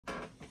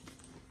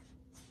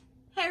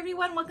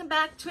everyone, welcome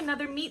back to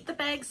another Meet the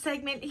Bag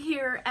segment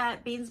here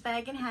at Brissa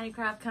Bag and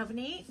Handicraft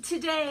Company.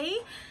 Today,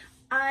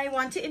 I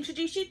want to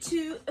introduce you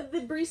to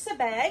the Brissa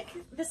Bag.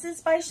 This is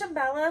by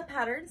Shamballa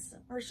Patterns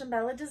or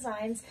Shamballa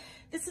Designs.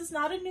 This is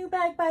not a new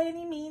bag by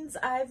any means.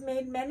 I've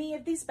made many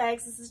of these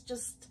bags. This is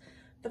just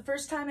the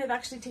first time I've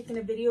actually taken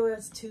a video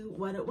as to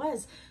what it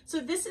was.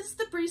 So this is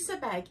the Brissa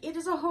Bag. It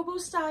is a hobo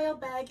style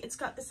bag. It's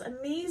got this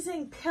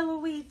amazing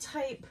pillowy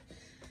type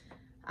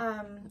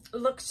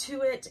look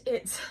to it.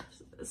 It's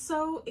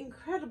so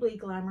incredibly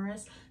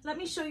glamorous. Let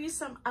me show you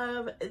some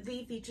of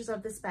the features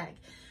of this bag.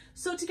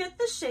 So to get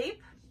the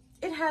shape,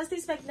 it has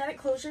these magnetic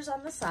closures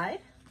on the side,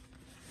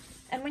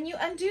 and when you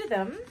undo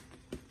them,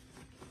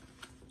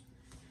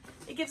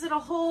 it gives it a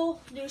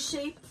whole new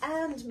shape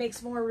and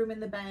makes more room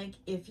in the bag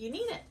if you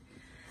need it.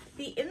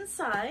 The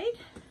inside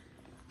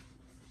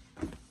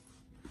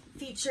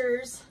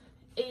features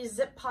a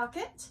zip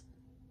pocket,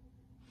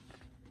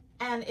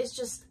 and it's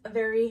just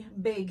very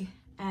big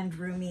and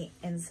roomy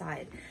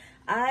inside.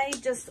 I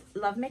just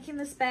love making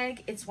this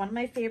bag. It's one of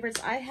my favorites.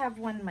 I have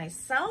one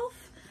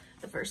myself,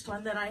 the first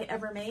one that I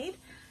ever made.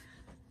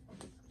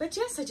 But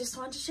yes, I just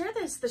wanted to share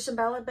this, the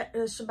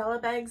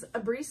Shamballa Bags, a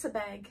Brissa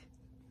Bag.